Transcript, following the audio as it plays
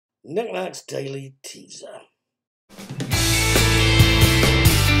Knickknacks Daily Teaser.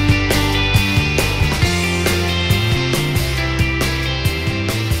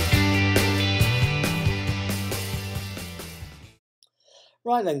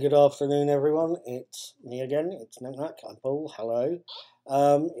 Right then, good afternoon everyone, it's me again, it's Knickknack, I'm Paul, hello.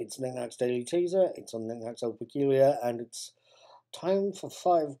 It's Knickknacks Daily Teaser, it's on Knickknacks Old Peculiar, and it's time for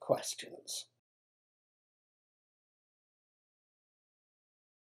 5 questions.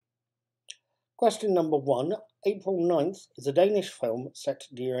 Question number 1, April 9th is a Danish film set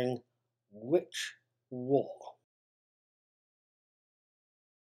during which war?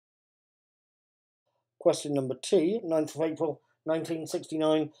 Question number 2, 9th of April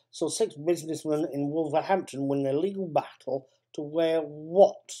 1969 saw 6 businessmen in Wolverhampton win their legal battle to wear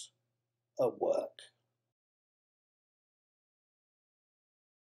what at work?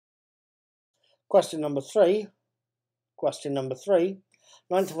 Question number 3,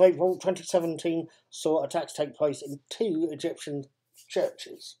 9th of April 2017 saw attacks take place in 2 Egyptian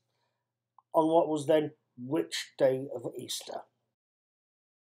churches on what was then which day of Easter?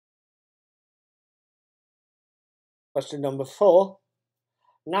 Question number 4,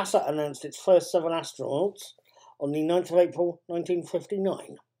 NASA announced its first 7 astronauts on the 9th of April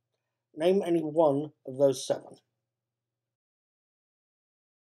 1959. Name any one of those 7.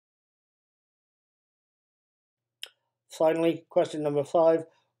 Finally, question number 5,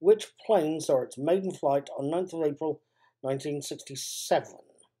 which plane saw its maiden flight on 9th of April 1967?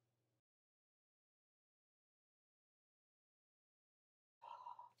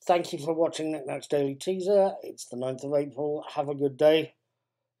 Thank you for watching Knickknacks Daily Teaser. It's the 9th of April. Have a good day.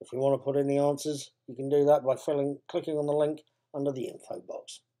 If you want to put in the answers, you can do that by clicking on the link under the info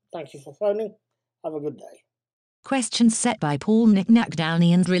box. Thank you for phoning. Have a good day. Questions set by Paul Knickknack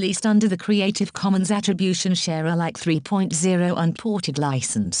Downey and released under the Creative Commons Attribution Share Alike 3.0 Unported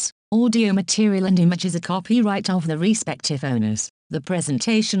license. Audio material and images are copyright of the respective owners. The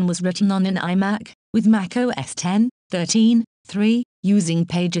presentation was written on an iMac, with Mac OS 10, 13, 3, using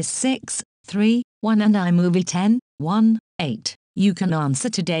Pages 6, 3, 1 and iMovie 10, 1, 8. You can answer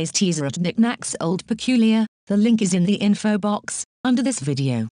today's teaser at Knickknacks Old Peculiar. The link is in the info box under this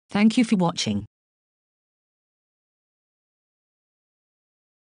video. Thank you for watching.